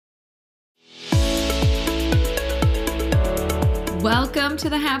Welcome to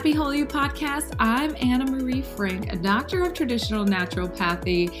the Happy Whole You podcast. I'm Anna Marie Frank, a doctor of traditional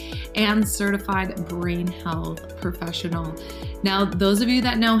naturopathy and certified brain health professional. Now, those of you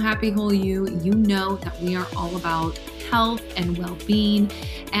that know Happy Whole You, you know that we are all about health and well-being,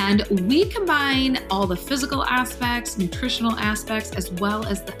 and we combine all the physical aspects, nutritional aspects, as well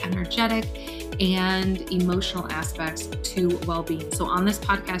as the energetic and emotional aspects to well-being. So on this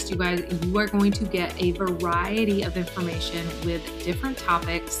podcast, you guys, you are going to get a variety of information with different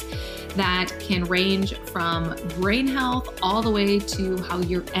topics that can range from brain health all the way to how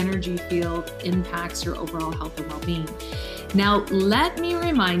your energy field impacts your overall health and well-being. Now, let me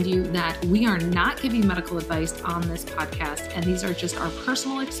remind you that we are not giving medical advice on this podcast, and these are just our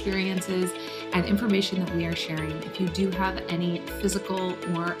personal experiences and information that we are sharing. If you do have any physical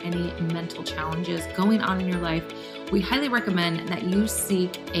or any mental challenges going on in your life, we highly recommend that you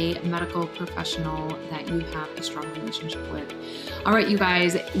seek a medical professional that you have a strong relationship with. All right, you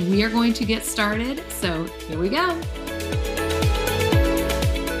guys, we are going to get started. So here we go.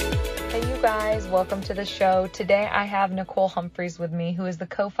 Guys, welcome to the show. Today I have Nicole Humphreys with me, who is the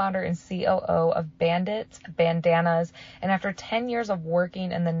co-founder and COO of Bandits Bandanas. And after 10 years of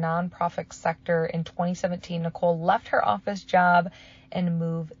working in the nonprofit sector, in 2017, Nicole left her office job and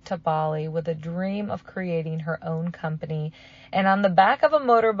moved to Bali with a dream of creating her own company. And on the back of a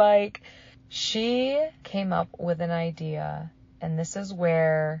motorbike, she came up with an idea. And this is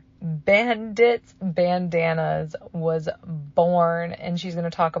where Bandits Bandanas was born, and she's going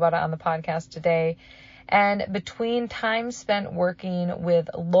to talk about it on the podcast today. And between time spent working with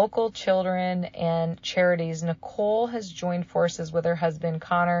local children and charities, Nicole has joined forces with her husband,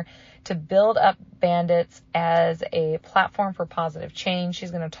 Connor, to build up Bandits as a platform for positive change. She's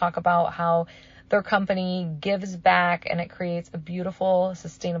going to talk about how their company gives back and it creates a beautiful,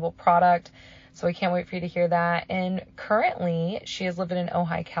 sustainable product. So I can't wait for you to hear that. And currently, she is living in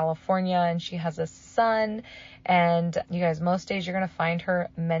Ojai, California, and she has a son. And you guys, most days you're going to find her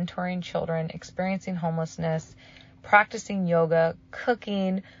mentoring children, experiencing homelessness, practicing yoga,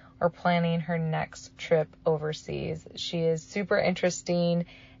 cooking, or planning her next trip overseas. She is super interesting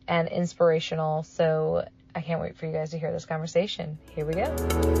and inspirational. So I can't wait for you guys to hear this conversation. Here we go.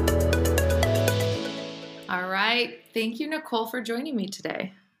 All right. Thank you, Nicole, for joining me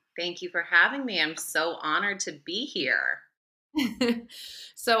today. Thank you for having me. I'm so honored to be here.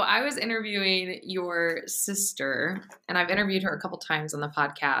 So I was interviewing your sister, and I've interviewed her a couple times on the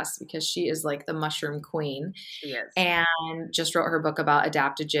podcast because she is like the mushroom queen. She is. And just wrote her book about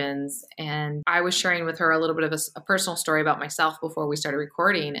adaptogens. And I was sharing with her a little bit of a personal story about myself before we started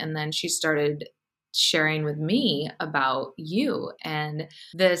recording. And then she started sharing with me about you and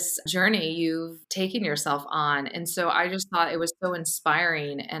this journey you've taken yourself on. And so I just thought it was so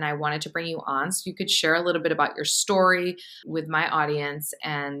inspiring, and I wanted to bring you on so you could share a little bit about your story with my audience.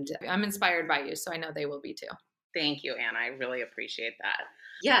 And I'm inspired by you, so I know they will be too. Thank you, Anna. I really appreciate that.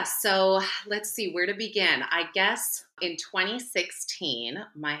 Yeah, so let's see where to begin. I guess in 2016,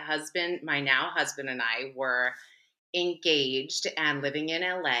 my now husband and I were engaged and living in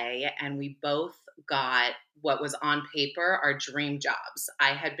LA, and we both got what was on paper our dream jobs.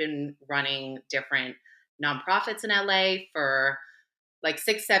 I had been running different nonprofits in LA for like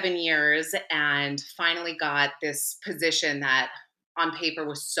 6-7 years, and finally got this position that on paper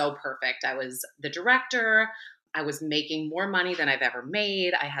was so perfect. I was the director. I was making more money than I've ever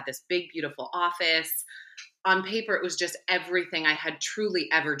made. I had this big, beautiful office. On paper, it was just everything I had truly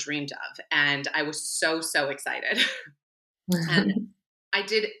ever dreamed of. And I was so, so excited. And I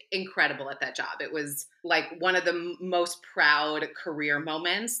did incredible at that job. It was like one of the most proud career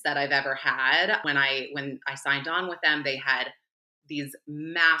moments that I've ever had. When I signed on with them, they had these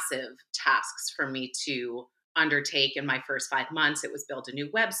massive tasks for me to undertake in my first 5 months. It was build a new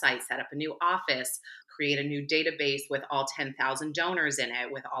website, set up a new office, create a new database with all 10,000 donors in it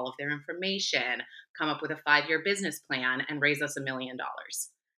with all of their information, come up with a 5-year business plan, and raise us $1 million.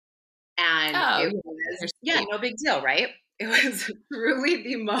 And it was, no big deal, right? It was truly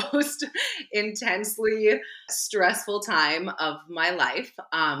the most intensely stressful time of my life.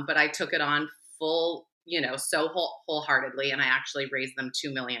 But I took it on full, so wholeheartedly. And I actually raised them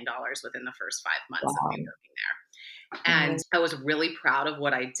 $2 million within the first 5 months of me working there. And I was really proud of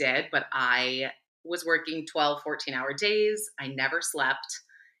what I did, but I was working 12, 14-hour days. I never slept.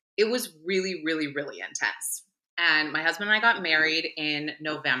 It was really, really, really intense. And my husband and I got married in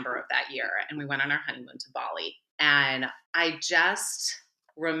November of that year, and we went on our honeymoon to Bali. And I just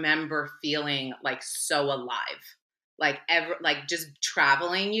remember feeling like so alive, like just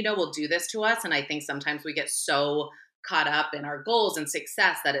traveling, will do this to us. And I think sometimes we get so caught up in our goals and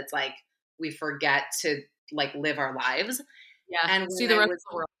success that it's like we forget to like live our lives. Yeah. And See when the I rest was,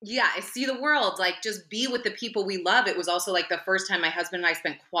 of the world. yeah, I see the world, like just be with the people we love. It was also like the first time my husband and I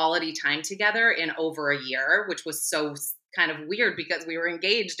spent quality time together in over a year, which was so kind of weird because we were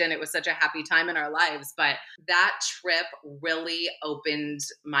engaged and it was such a happy time in our lives. But that trip really opened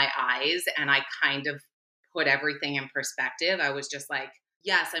my eyes and I kind of put everything in perspective. I was just like,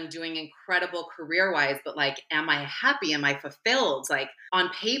 yes, I'm doing incredible career wise, but like, am I happy? Am I fulfilled? Like on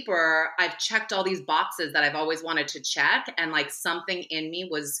paper, I've checked all these boxes that I've always wanted to check, and like something in me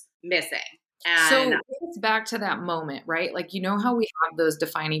was missing. So And it's back to that moment, right? Like, you know how we have those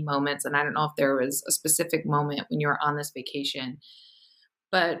defining moments, and I don't know if there was a specific moment when you were on this vacation,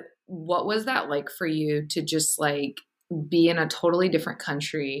 but what was that like for you to just like be in a totally different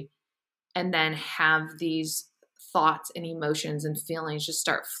country and then have these thoughts and emotions and feelings just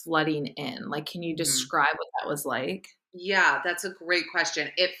start flooding in? Like, can you Mhm. describe what that was like? Yeah, that's a great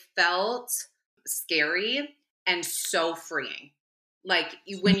question. It felt scary and so freeing. Like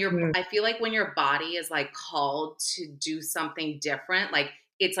when Mhm. I feel like when your body is like called to do something different, like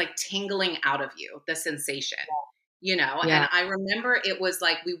it's like tingling out of you, the sensation, you know? Yeah. And I remember it was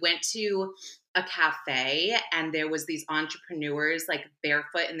like we went to a cafe and there was these entrepreneurs like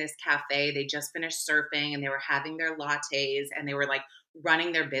barefoot in this cafe. They just finished surfing and they were having their lattes and they were like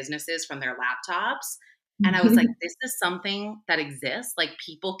running their businesses from their laptops. And I was like, this is something that exists. Like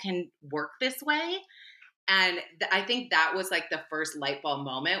people can work this way. And I think that was like the first light bulb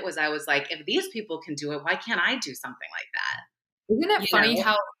moment was I was like, if these people can do it, why can't I do something like that? Isn't it You funny know?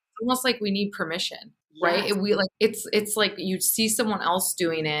 how it's almost like we need permission, right? Yes, We like it's like you see someone else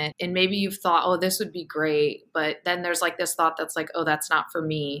doing it and maybe you've thought, "Oh, this would be great." But then there's like this thought that's like, "Oh, that's not for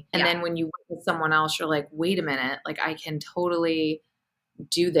me." And yeah, then when you work with someone else, you're like, "Wait a minute, like I can totally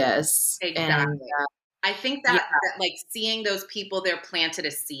do this." And exactly. I think yeah. that like seeing those people there planted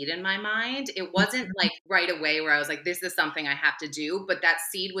a seed in my mind. It wasn't like right away where I was like, this is something I have to do, but that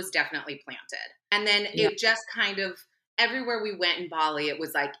seed was definitely planted. And then Yeah. it just kind of everywhere we went in Bali, it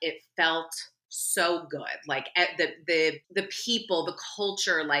was like it felt so good. Like the people, the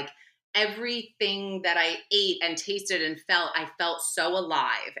culture, like everything that I ate and tasted and felt, I felt so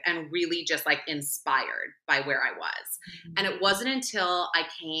alive and really just like inspired by where I was. And it wasn't until I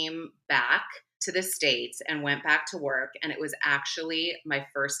came back to the States and went back to work. And it was actually my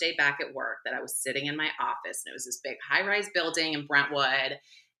first day back at work that I was sitting in my office. And it was this big high rise building in Brentwood.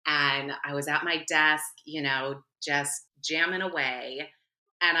 And I was at my desk, you know, just jamming away.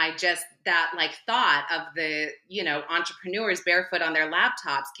 And I just, that like thought of the, you know, entrepreneurs barefoot on their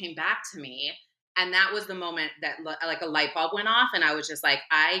laptops came back to me. And that was the moment that like a light bulb went off. And I was just like,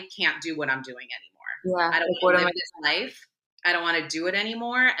 I can't do what I'm doing anymore. Yeah. I don't Like want what to am live this life. I don't want to do it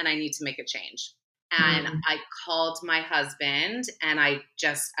anymore. And I need to make a change. And I I called my husband and I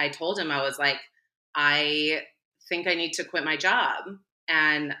told him, I was like, I think I need to quit my job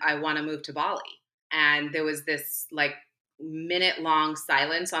and I want to move to Bali. And there was this like minute long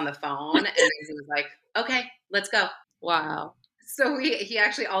silence on the phone. And he was like, okay, let's go. Wow. So he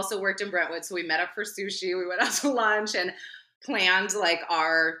actually also worked in Brentwood. So we met up for sushi. We went out to lunch and planned like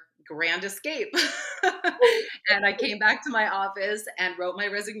our grand escape. And I came back to my office and wrote my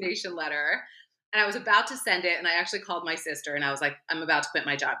resignation letter. And I was about to send it. And I actually called my sister and I was like, I'm about to quit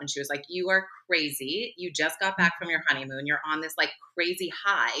my job. And she was like, you are crazy. You just got back from your honeymoon. You're on this like crazy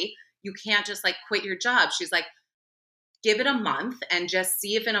high. You can't just like quit your job. She's like, give it a month and just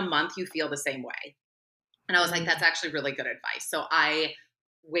see if in a month you feel the same way. And I was like, that's actually really good advice. So I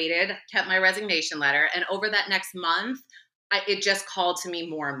waited, kept my resignation letter. And over that next month, it just called to me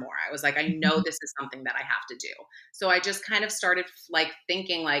more and more. I was like, I know this is something that I have to do. So I just kind of started like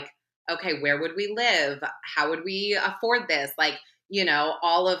thinking like, okay, where would we live? How would we afford this? Like, you know,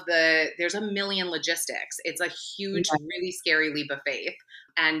 there's a million logistics. It's a huge, really scary leap of faith.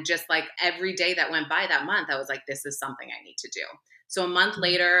 And just like every day that went by that month, I was like, this is something I need to do. So a month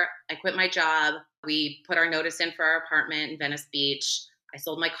later, I quit my job. We put our notice in for our apartment in Venice Beach. I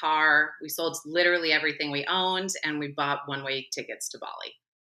sold my car. We sold literally everything we owned and we bought one-way tickets to Bali.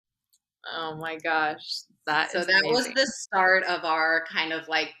 Oh my gosh. That So is that was amazing. the start of our kind of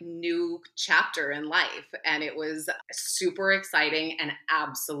like new chapter in life. And it was super exciting and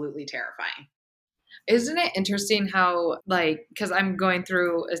absolutely terrifying. Isn't it interesting how like because I'm going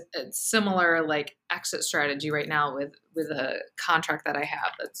through a similar like exit strategy right now with a contract that I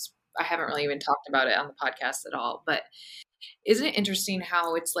have that's I haven't really even talked about it on the podcast at all, but isn't it interesting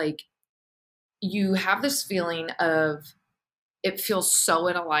how it's like you have this feeling of it feels so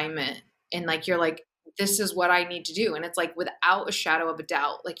in alignment and like you're like this is what I need to do, and it's like without a shadow of a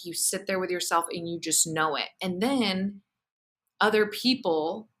doubt, like you sit there with yourself and you just know it, and then other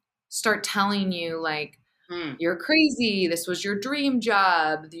people start telling you like, Mm. you're crazy. This was your dream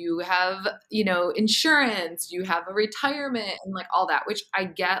job. You have, insurance, you have a retirement and like all that, which I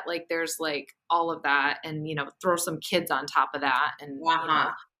get, like, there's like all of that and, throw some kids on top of that and,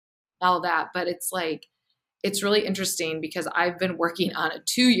 Uh-huh. all that. But it's like, it's really interesting because I've been working on a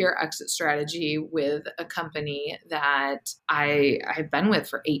 2-year exit strategy with a company that I've been with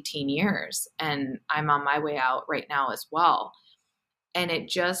for 18 years and I'm on my way out right now as well. And it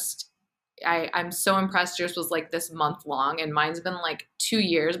just, I'm so impressed. Yours was like this month long and mine's been like 2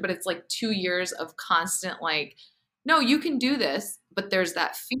 years, but it's like 2 years of constant, like, no, you can do this. But there's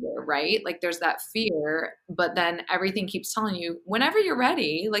that fear, right? Like there's that fear, but then everything keeps telling you whenever you're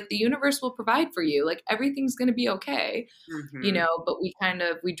ready, like the universe will provide for you. Like everything's going to be okay, Mm-hmm. but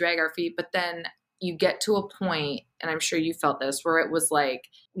we drag our feet. But then you get to a point, and I'm sure you felt this, where it was like,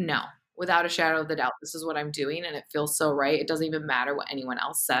 no, without a shadow of the doubt, this is what I'm doing. And it feels so right. It doesn't even matter what anyone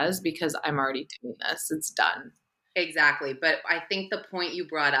else says because I'm already doing this. It's done. Exactly. But I think the point you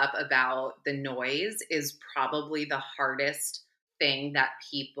brought up about the noise is probably the hardest thing that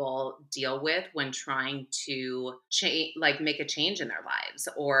people deal with when trying to change, like make a change in their lives,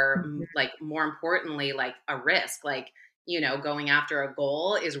 or Mhm. like more importantly, like a risk, like, going after a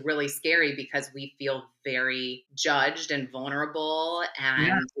goal is really scary because we feel very judged and vulnerable.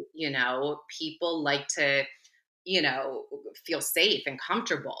 Yeah. And, people like to, feel safe and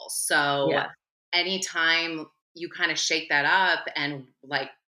comfortable. So Yeah. anytime you kind of shake that up and like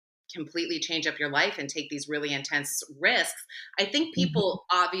completely change up your life and take these really intense risks, I think Mhm. people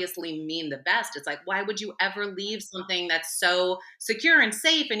obviously mean the best. It's like, why would you ever leave something that's so secure and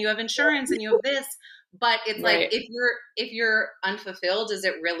safe and you have insurance and you have this? But it's like, Right. if you're unfulfilled, is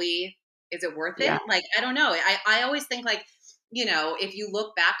it worth Yeah. it? Like, I don't know. I always think like, if you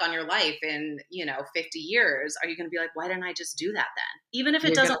look back on your life in, 50 years, are you going to be like, why didn't I just do that then? Even if it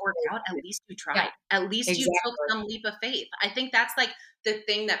You're going doesn't work to, out, at least you yeah, tried. At least you took exactly. some leap of faith. I think that's like the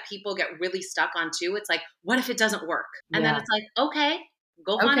thing that people get really stuck on too. It's like, what if it doesn't work? And then Yeah. it's like, okay,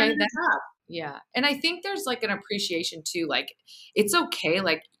 go find Okay. another job. Yeah. And I think there's like an appreciation too. Like it's okay.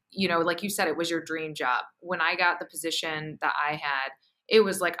 Like, like you said, it was your dream job. When I got the position that I had, it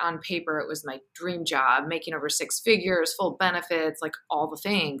was like on paper, it was my dream job, making over 6 figures, full benefits, like all the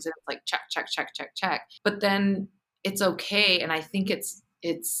things. And it's like check, check, check, check, check. But then it's okay. And I think it's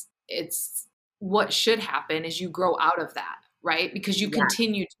what should happen is you grow out of that, right? Because you Yeah.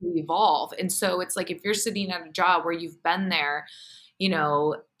 continue to evolve. And so it's like if you're sitting at a job where you've been there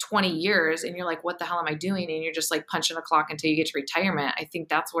 20 years and you're like, what the hell am I doing? And you're just like punching the clock until you get to retirement. I think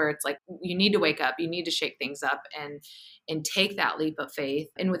that's where it's like, you need to wake up, you need to shake things up and take that leap of faith.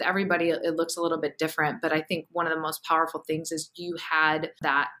 And with everybody, it looks a little bit different. But I think one of the most powerful things is you had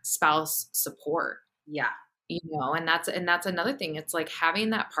that spouse support, Yeah. and that's another thing. It's like having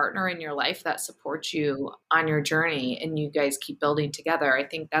that partner in your life that supports you on your journey and you guys keep building together. I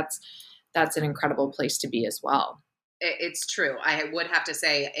think that's an incredible place to be as well. It's true. I would have to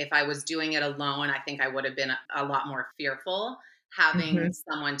say, if I was doing it alone, I think I would have been a lot more fearful. Having Mhm.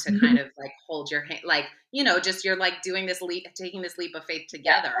 someone to kind of like hold your hand, like, just you're like doing this leap, taking this leap of faith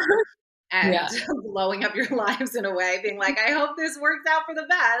together and Yeah. blowing up your lives in a way, being like, I hope this works out for the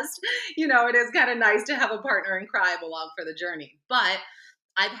best. It is kind of nice to have a partner in crime along for the journey. But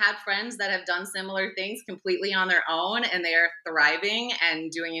I've had friends that have done similar things completely on their own and they're thriving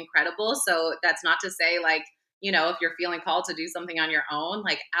and doing incredible. So that's not to say like, if you're feeling called to do something on your own,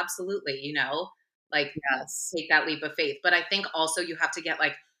 like absolutely, like Yes. take that leap of faith. But I think also you have to get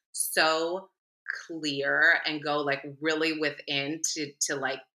like so clear and go like really within to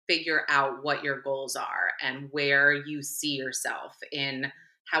like figure out what your goals are and where you see yourself in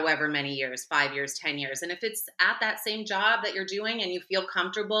however many years, 5 years, 10 years. And if it's at that same job that you're doing and you feel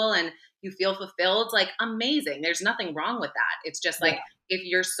comfortable and you feel fulfilled, like amazing. There's nothing wrong with that. It's just Yeah. like if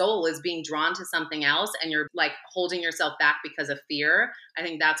your soul is being drawn to something else and you're like holding yourself back because of fear, I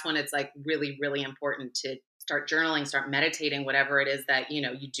think that's when it's like really, really important to start journaling, start meditating, whatever it is that, you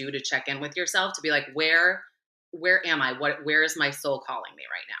do to check in with yourself to be like, where am I? Where is my soul calling me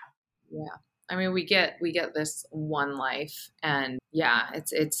right now? Yeah. I mean, we get this one life and yeah,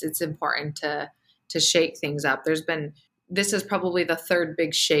 it's important to shake things up. This is probably the third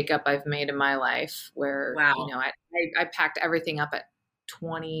big shakeup I've made in my life where, Wow. I packed everything up at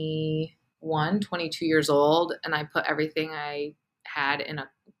 21, 22 years old and I put everything I had in a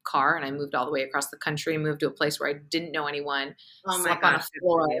car and I moved all the way across the country, moved to a place where I didn't know anyone, Oh my slept on gosh, a good for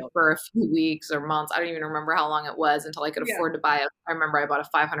floor you. for a few weeks or months. I don't even remember how long it was until I could Yeah. afford to buy I remember I bought a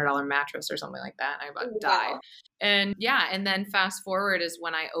 $500 mattress or something like that and I about died. Wow. And yeah, and then fast forward is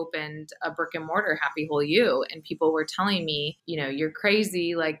when I opened a brick and mortar Happy Whole You and people were telling me, you're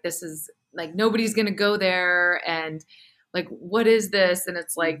crazy, like this is like nobody's going to go there. And like, what is this? And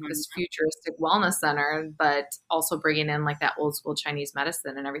it's like this futuristic wellness center, but also bringing in like that old school Chinese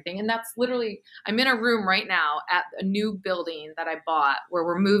medicine and everything. And that's literally, I'm in a room right now at a new building that I bought where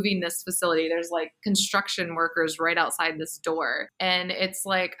we're moving this facility. There's like construction workers right outside this door. And it's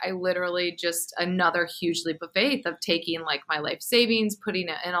like, I literally just another huge leap of faith of taking like my life savings, putting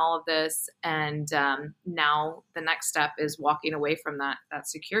it in all of this. And now the next step is walking away from that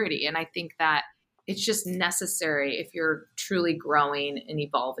security. And I think that it's just necessary if you're truly growing and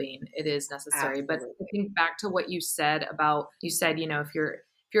evolving. It is necessary. Absolutely. But I think back to what you said about, you said, if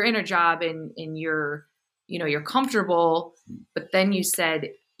you're in a job and you're, you're comfortable, but then you said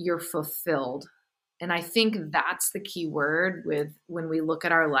you're fulfilled. And I think that's the key word with when we look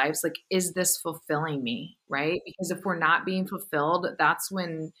at our lives, like, is this fulfilling me? Right? Because if we're not being fulfilled, that's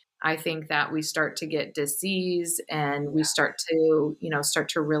when I think that we start to get disease and we start to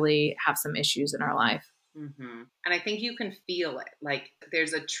really have some issues in our life. Mm-hmm. And I think you can feel it. Like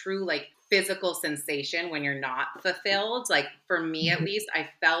there's a true like physical sensation when you're not fulfilled. Like for me, at least, I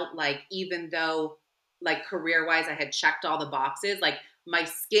felt like even though like career-wise, I had checked all the boxes, like my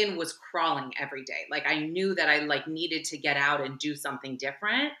skin was crawling every day. Like I knew that I like needed to get out and do something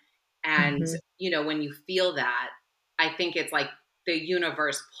different. And, when you feel that, I think it's like the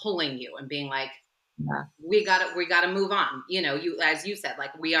universe pulling you and being like, we gotta move on. You, as you said,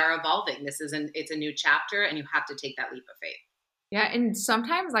 like we are evolving. It's a new chapter and you have to take that leap of faith. Yeah. And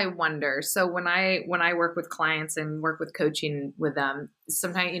sometimes I wonder, so when I work with clients and work with coaching with them,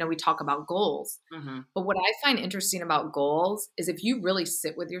 sometimes, we talk about goals, but what I find interesting about goals is if you really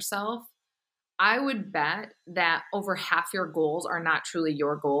sit with yourself, I would bet that over half your goals are not truly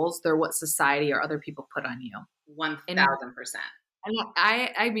your goals. They're what society or other people put on you. 1,000%. And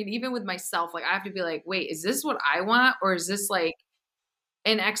I mean, even with myself, like I have to be like, wait, is this what I want? Or is this like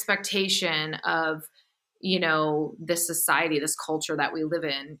an expectation of, this society, this culture that we live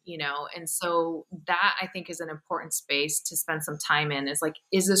in, And so that I think is an important space to spend some time in, is like,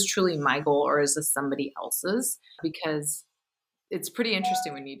 is this truly my goal or is this somebody else's? Because it's pretty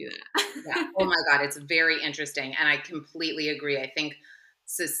interesting when you do that. Yeah. Oh my God. It's very interesting. And I completely agree. I think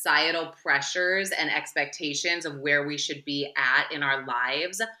societal pressures and expectations of where we should be at in our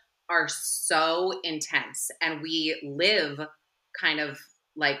lives are so intense. And we live kind of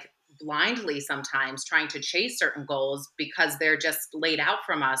like blindly sometimes trying to chase certain goals because they're just laid out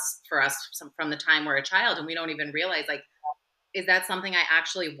for us from the time we're a child. And we don't even realize like, is that something I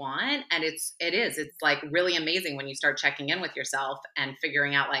actually want? And it's like really amazing when you start checking in with yourself and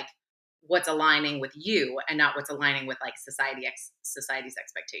figuring out like what's aligning with you and not what's aligning with like society's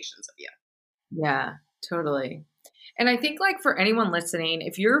expectations of you. Yeah, totally. And I think like for anyone listening,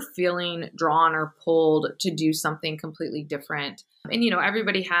 if you're feeling drawn or pulled to do something completely different, and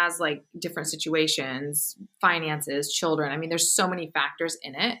everybody has like different situations, finances, children. I mean, there's so many factors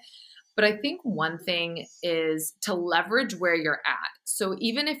in it. But I think one thing is to leverage where you're at. So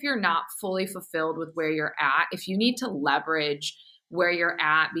even if you're not fully fulfilled with where you're at, if you need to leverage where you're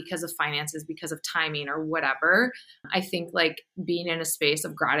at because of finances, because of timing or whatever, I think like being in a space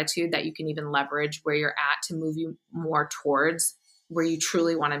of gratitude that you can even leverage where you're at to move you more towards where you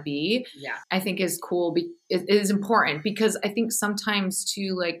truly want to be, I think is cool. It is important because I think sometimes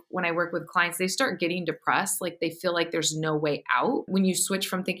too, like when I work with clients, they start getting depressed. Like they feel like there's no way out. When you switch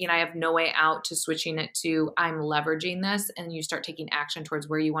from thinking I have no way out to switching it to I'm leveraging this and you start taking action towards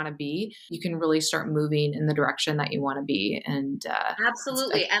where you want to be, you can really start moving in the direction that you want to be. And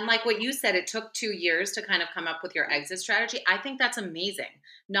absolutely. And like what you said, it took 2 years to kind of come up with your exit strategy. I think that's amazing.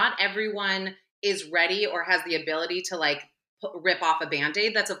 Not everyone is ready or has the ability to like rip off a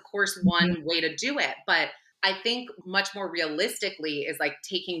Band-Aid. That's of course one way to do it. But I think much more realistically is like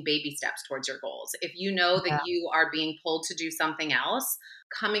taking baby steps towards your goals. If you know that you are being pulled to do something else,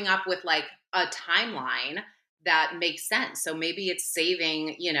 coming up with like a timeline that makes sense. So maybe it's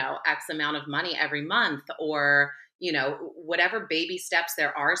saving, X amount of money every month or, whatever baby steps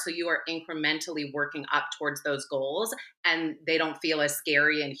there are. So you are incrementally working up towards those goals and they don't feel as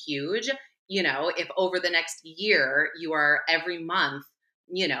scary and huge. If over the next year you are every month,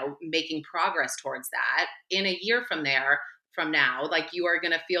 making progress towards that, in a year from now, like you are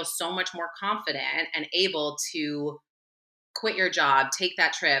going to feel so much more confident and able to quit your job, take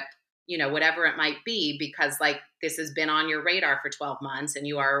that trip, whatever it might be, because like this has been on your radar for 12 months and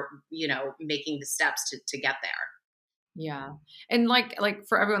you are, making the steps to get there. Yeah. And like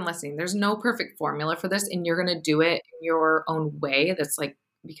for everyone listening, there's no perfect formula for this and you're going to do it in your own way. That's like,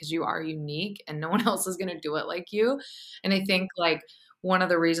 because you are unique and no one else is going to do it like you. And I think like one of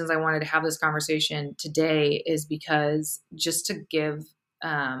the reasons I wanted to have this conversation today is because just to give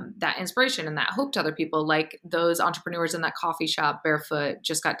that inspiration and that hope to other people, like those entrepreneurs in that coffee shop barefoot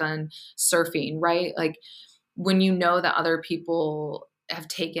just got done surfing, right? Like when you know that other people have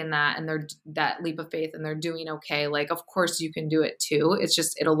taken that and they're that leap of faith and they're doing okay, like of course you can do it too. It's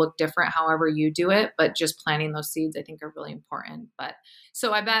just it'll look different however you do it, but just planting those seeds I think are really important. But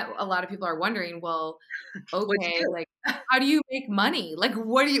so I bet a lot of people are wondering, well, okay, like how do you make money? Like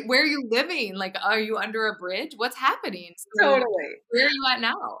where are you living? Like are you under a bridge? What's happening? So Totally. where are you at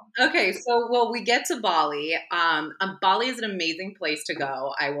now? Okay, so well, we get to Bali. Bali is an amazing place to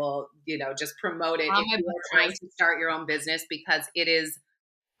go. I will, just promote it if you are trying to start your own business because it is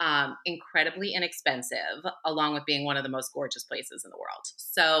incredibly inexpensive, along with being one of the most gorgeous places in the world.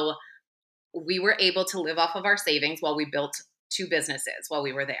 So we were able to live off of our savings while we built 2 businesses while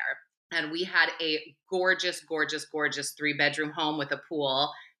we were there. And we had a gorgeous, gorgeous, gorgeous 3-bedroom home with a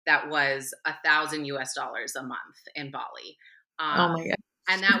pool that was $1,000 a month in Bali. Oh my God.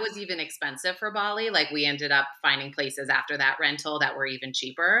 And that was even expensive for Bali. Like we ended up finding places after that rental that were even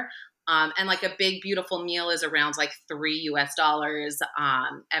cheaper. And like a big, beautiful meal is around like $3.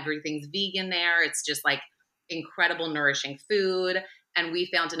 Everything's vegan there. It's just like incredible, nourishing food. And we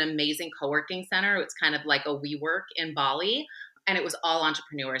found an amazing co-working center. It's kind of like a WeWork in Bali. And it was all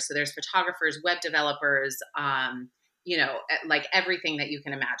entrepreneurs. So there's photographers, web developers, like everything that you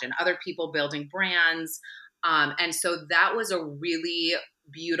can imagine, other people building brands. And so that was a really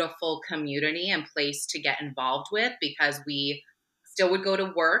beautiful community and place to get involved with because we still would go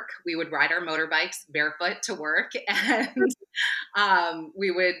to work. We would ride our motorbikes barefoot to work and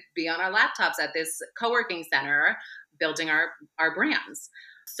we would be on our laptops at this co-working center building our brands.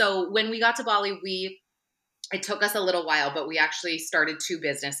 So when we got to Bali, it took us a little while, but we actually started 2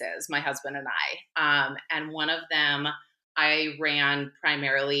 businesses, my husband and I. And one of them I ran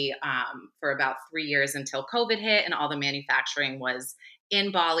primarily for about 3 years until COVID hit and all the manufacturing was in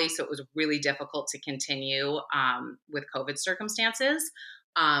Bali. So it was really difficult to continue with COVID circumstances.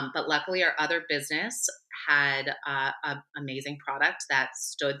 But luckily our other business had an amazing product that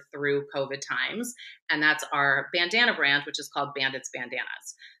stood through COVID times. And that's our bandana brand, which is called Bandits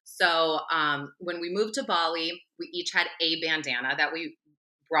Bandanas. So when we moved to Bali, we each had a bandana that we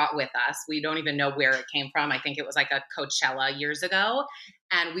brought with us. We don't even know where it came from. I think it was like a Coachella years ago.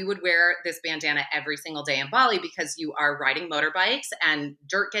 And we would wear this bandana every single day in Bali because you are riding motorbikes and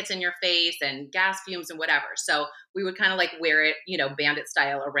dirt gets in your face and gas fumes and whatever. So we would kind of like wear it, bandit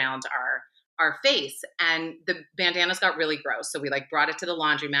style around our face. And the bandanas got really gross. So we like brought it to the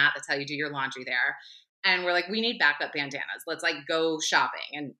laundromat. That's how you do your laundry there. And we're like, we need backup bandanas. Let's like go shopping.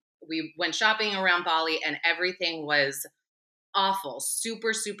 And we went shopping around Bali and everything was awful,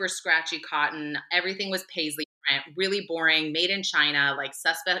 super, super scratchy cotton. Everything was paisley print, really boring, made in China, like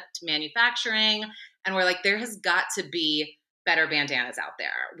suspect manufacturing. And we're like, there has got to be better bandanas out there.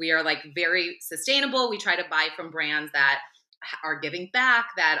 We are like very sustainable. We try to buy from brands that are giving back,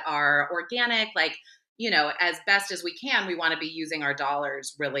 that are organic, like, as best as we can. We want to be using our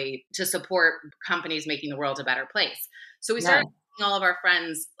dollars really to support companies making the world a better place. So we started all of our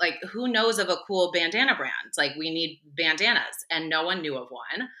friends, like, who knows of a cool bandana brand? Like, we need bandanas, and no one knew of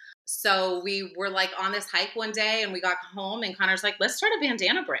one. So we were like on this hike one day and we got home and Connor's like, let's start a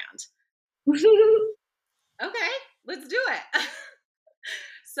bandana brand. Okay, let's do it.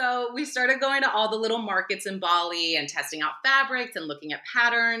 So we started going to all the little markets in Bali and testing out fabrics and looking at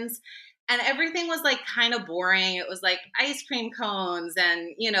patterns. And everything was like kind of boring. It was like ice cream cones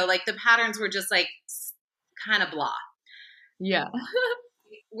and, like the patterns were just like kind of blah. Yeah.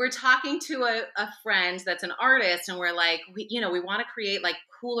 We're talking to a friend that's an artist and we're like, we want to create like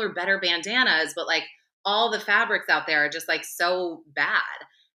cooler, better bandanas, but like all the fabrics out there are just like so bad.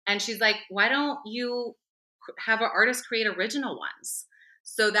 And she's like, why don't you have an artist create original ones?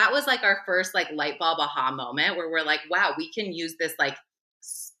 So that was like our first like light bulb aha moment where we're like, wow, we can use this like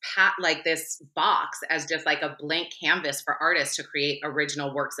this box as just like a blank canvas for artists to create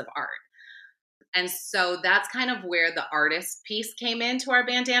original works of art. And so that's kind of where the artist piece came into our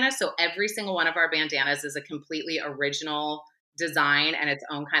bandana. So every single one of our bandanas is a completely original design and its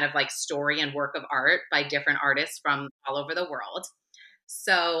own kind of like story and work of art by different artists from all over the world.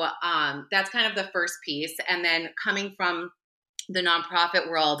 So that's kind of the first piece. And then coming from the nonprofit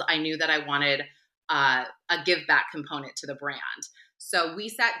world, I knew that I wanted a give back component to the brand. So we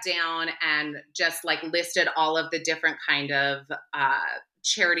sat down and just like listed all of the different kind of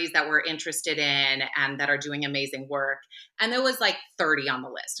charities that we're interested in and that are doing amazing work. And there was like 30 on the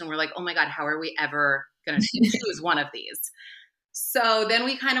list. And we're like, oh my God, how are we ever going to choose one of these? So then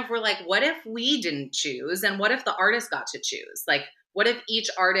we kind of were like, what if we didn't choose? And what if the artist got to choose? Like, what if each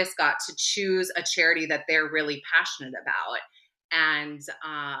artist got to choose a charity that they're really passionate about? And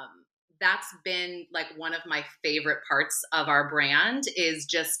that's been like one of my favorite parts of our brand is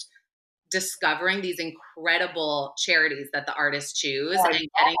just discovering these incredible charities that the artists choose and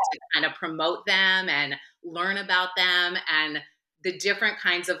getting to kind of promote them and learn about them and the different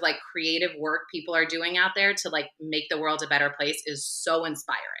kinds of like creative work people are doing out there to like make the world a better place is so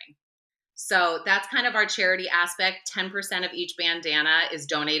inspiring. So that's kind of our charity aspect. 10% of each bandana is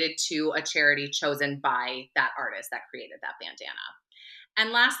donated to a charity chosen by that artist that created that bandana.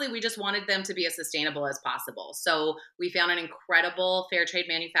 And lastly, we just wanted them to be as sustainable as possible. So we found an incredible fair trade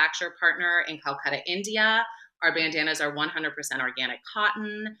manufacturer partner in Calcutta, India. Our bandanas are 100% organic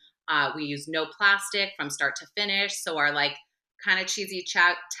cotton. We use no plastic from start to finish. So our like kind of cheesy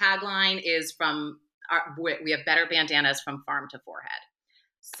tagline is we have better bandanas from farm to forehead.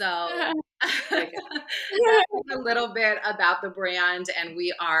 So that's a little bit about the brand. And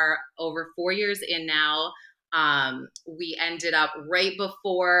we are over 4 years in now. We ended up right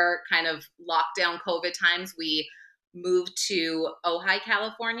before kind of lockdown COVID times. We moved to Ojai,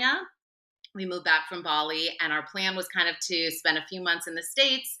 California. We moved back from Bali, and our plan was kind of to spend a few months in the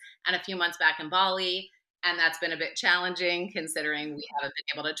States and a few months back in Bali. And that's been a bit challenging considering we haven't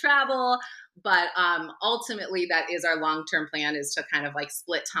been able to travel. But ultimately, that is our long-term plan, is to kind of like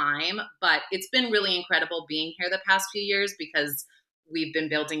split time. But it's been really incredible being here the past few years because we've been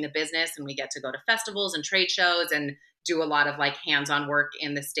building the business and we get to go to festivals and trade shows and do a lot of like hands-on work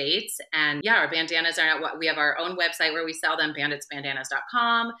in the States. And yeah, our bandanas we have our own website where we sell them,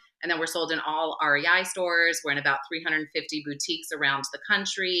 banditsbandanas.com. And then we're sold in all REI stores. We're in about 350 boutiques around the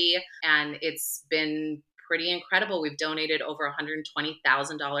country. And it's been pretty incredible. We've donated over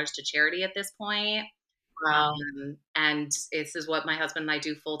 $120,000 to charity at this point. Wow. And this is what my husband and I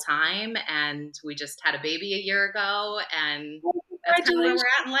do full time. And we just had a baby a year ago. And that's kind of where we're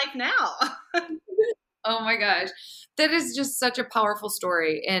at in life now. Oh my gosh. That is just such a powerful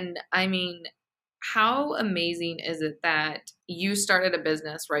story. And I mean, how amazing is it that you started a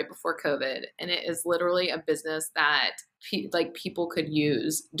business right before COVID, and it is literally a business that people could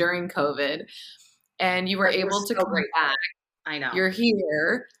use during COVID, and you were able to come back. I know. You're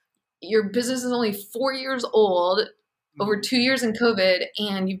here. Your business is only 4 years old, over 2 years in COVID,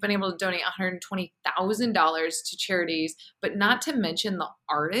 and you've been able to donate $120,000 to charities, but not to mention the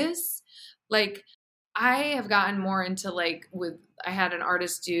artists. Like, I have gotten more into I had an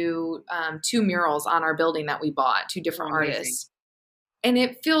artist do 2 murals on our building that we bought, 2 different artists. And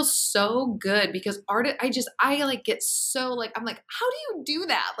it feels so good because I like get so like, I'm like, how do you do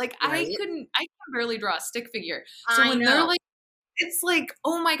that? Like, right? I can barely draw a stick figure. So when they're like, it's like,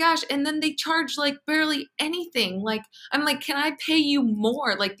 oh my gosh. And then they charge like barely anything. Like, I'm like, can I pay you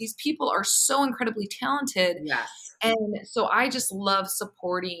more? Like, these people are so incredibly talented. Yes. And so I just love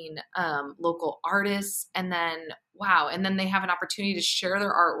supporting local artists. And then, wow. And then they have an opportunity to share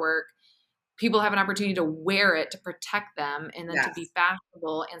their artwork. People have an opportunity to wear it, to protect them, and then to be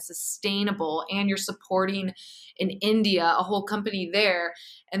fashionable and sustainable. And you're supporting in India, a whole company there.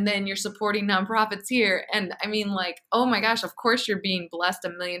 And then you're supporting nonprofits here. And I mean, like, oh my gosh, of course you're being blessed a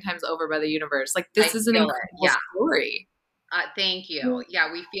million times over by the universe. Like, this is an incredible story. Thank you.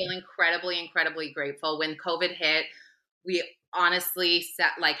 Yeah, we feel incredibly, incredibly grateful. When COVID hit, we honestly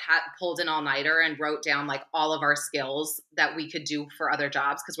pulled an all-nighter and wrote down like all of our skills that we could do for other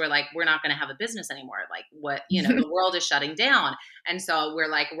jobs, because we're like, we're not going to have a business anymore. Like, what, the world is shutting down. And so we're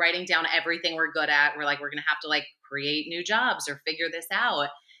like writing down everything we're good at. We're like, we're going to have to like create new jobs or figure this out.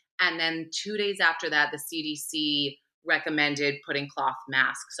 And then 2 days after that, the CDC recommended putting cloth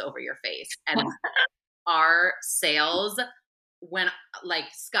masks over your face. And our sales went like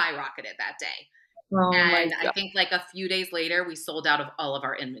skyrocketed that day. Oh and I think like a few days later, we sold out of all of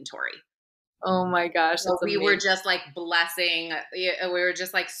our inventory. Oh my gosh. So we were just like blessing. We were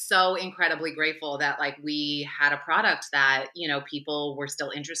just like so incredibly grateful that like we had a product that, people were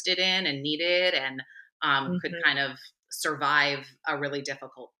still interested in and needed and could kind of survive a really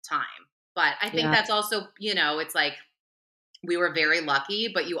difficult time. But I think that's also, it's like we were very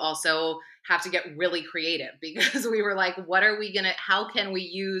lucky, but you also have to get really creative, because we were like, how can we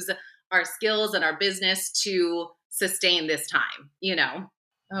use our skills and our business to sustain this time,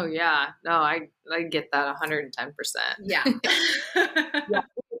 Oh yeah. No, I get that 110%. Yeah.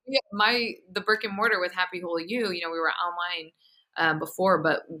 The brick and mortar with Happy Hole You, we were online before,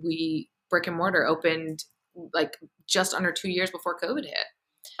 but brick and mortar opened like just under 2 years before COVID hit.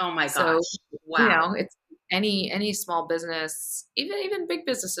 Oh my gosh. So, wow. It's any small business, even big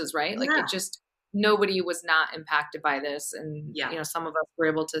businesses, right? Like it just, nobody was not impacted by this. And, some of us were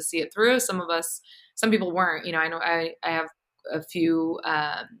able to see it through. Some people weren't. I know I have a few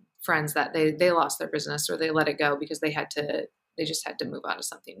friends that they lost their business or they let it go because they had to They just had to move on to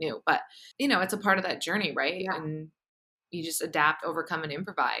something new. But, you know, it's a part of that journey, right? Yeah. And you just adapt, overcome, and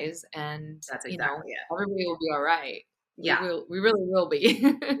improvise. And, That's you know, exactly it. everybody will be all right. Yeah. We really will be.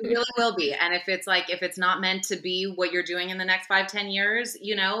 It really will be. And if it's not meant to be what you're doing in the next 5-10 years,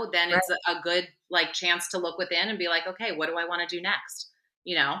 you know, then Right. it's a good like chance to look within and be like, okay, what do I want to do next?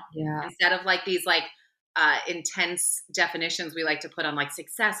 You know, Yeah. instead of like these like intense definitions we like to put on like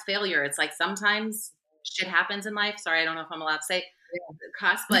success, failure. It's like sometimes shit happens in life. Sorry, I don't know if I'm allowed to say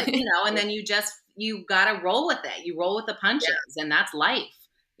cuss, but you know, and then you gotta roll with it. You roll with the punches, and that's life.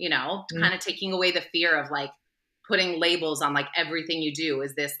 You know, kind of taking away the fear of like putting labels on like everything you do.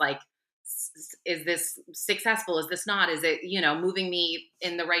 Is this like, is this successful? Is this not? Is it, you know, moving me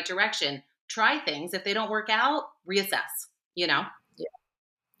in the right direction? Try things. If they don't work out, reassess, you know?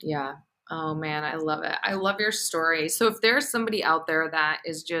 Yeah. Oh man, I love it. I love your story. So if there's somebody out there that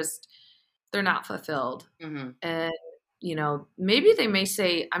is just, they're not fulfilled, Mm-hmm. and, you know, maybe they may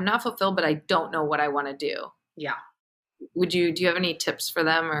say, I'm not fulfilled, but I don't know what I want to do. Yeah. Do you have any tips for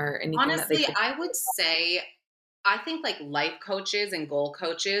them or anything that they Honestly, could? I would say, I think like life coaches and goal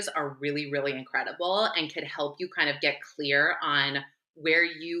coaches are really, really incredible and could help you kind of get clear on where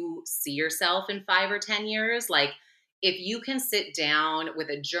you see yourself in 5 or 10 years. Like if you can sit down with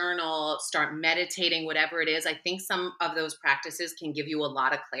a journal, start meditating, whatever it is, I think some of those practices can give you a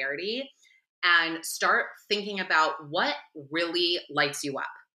lot of clarity and start thinking about what really lights you up.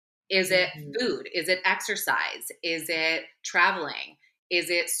 Is it food? Is it exercise? Is it traveling?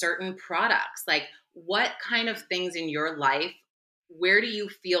 Is it certain products? Like, what kind of things in your life, where do you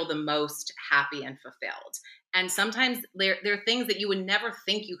feel the most happy and fulfilled? And sometimes there are things that you would never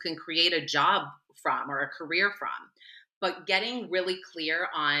think you can create a job from or a career from. But getting really clear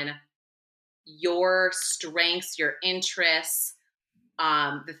on your strengths, your interests,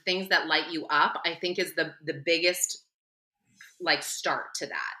 the things that light you up, I think is the biggest like start to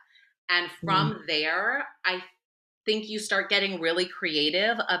that. And from there, I think you start getting really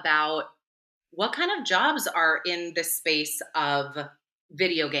creative about what kind of jobs are in the space of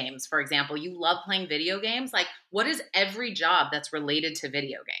video games, for example. You love playing video games. Like, what is every job that's related to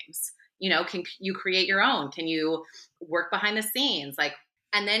video games? You know, can you create your own? Can you work behind the scenes? Like,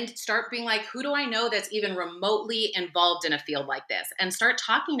 and then start being like, who do I know that's even remotely involved in a field like this? And start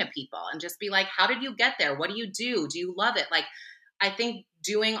talking to people and just be like, how did you get there? What do you do? Do you love it? Like, I think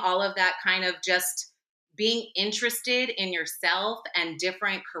doing all of that kind of just being interested in yourself and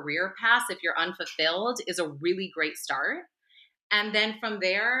different career paths if you're unfulfilled is a really great start. And then from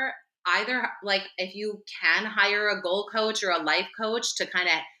there, either like if you can hire a goal coach or a life coach to kind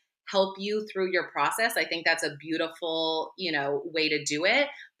of help you through your process, I think that's a beautiful, you know, way to do it.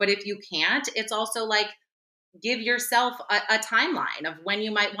 But if you can't, it's also like give yourself a timeline of when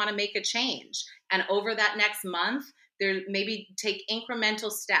you might want to make a change. And over that next month, there maybe take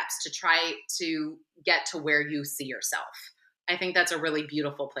incremental steps to try to get to where you see yourself. I think that's a really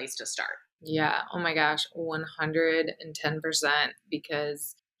beautiful place to start. Yeah. Oh my gosh. 110%.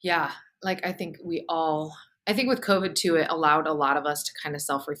 Because yeah, like I think with COVID too, it allowed a lot of us to kind of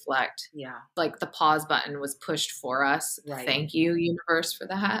self-reflect. Yeah. Like the pause button was pushed for us. Right. Thank you, universe, for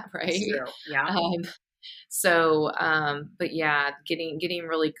that. Right. True. Yeah. So, but yeah, getting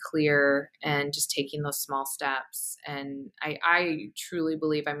really clear and just taking those small steps. And I truly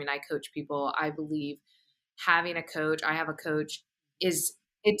believe, I mean, I coach people. I believe having a coach, I have a coach it's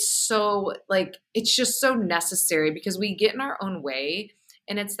just so necessary because we get in our own way,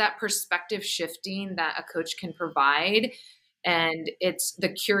 and it's that perspective shifting that a coach can provide. And it's the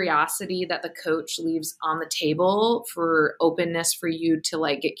curiosity that the coach leaves on the table for openness for you to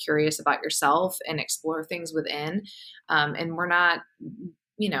like get curious about yourself and explore things within. And we're not,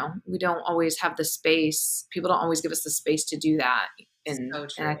 you know, we don't always have the space. People don't always give us the space to do that. And, So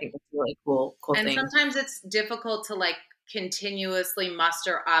true. and I think that's a really cool and thing. Sometimes it's difficult to like continuously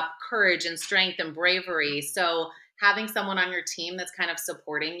muster up courage and strength and bravery. So having someone on your team that's kind of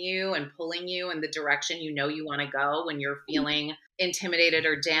supporting you and pulling you in the direction you know you want to go when you're feeling intimidated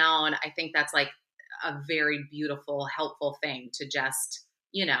or down, I think that's like a very beautiful, helpful thing to just,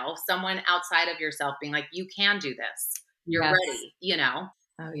 you know, someone outside of yourself being like, you can do this. You're ready, you know?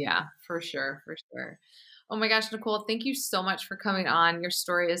 Oh yeah, for sure. For sure. Oh my gosh, Nicole, thank you so much for coming on. Your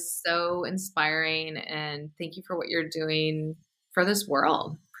story is so inspiring, and thank you for what you're doing for this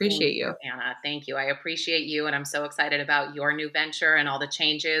world. Appreciate you. Anna. Thank you. I appreciate you. And I'm so excited about your new venture and all the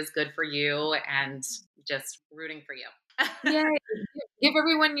changes. Good for you, and just rooting for you. Yeah. Give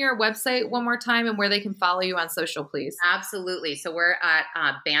everyone your website one more time and where they can follow you on social, please. Absolutely. So we're at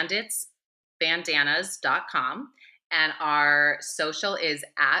banditsbandanas.com. And our social is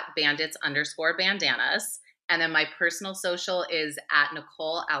at bandits_bandanas. And then my personal social is at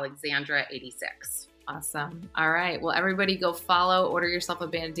Nicole Alexandra 86. Awesome. All right. Well, everybody go follow, order yourself a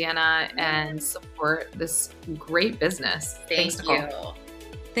bandana, and support this great business. Thanks, Nicole. You.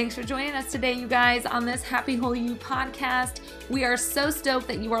 Thanks for joining us today, you guys, on this Happy Whole You podcast. We are so stoked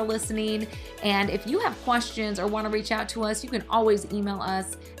that you are listening. And if you have questions or want to reach out to us, you can always email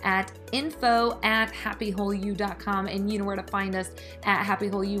us at info@happywholeyou.com. And you know where to find us at Happy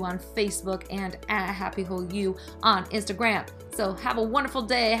Whole You on Facebook and at Happy Whole You on Instagram. So have a wonderful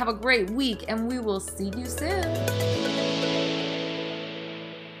day. Have a great week, and we will see you soon.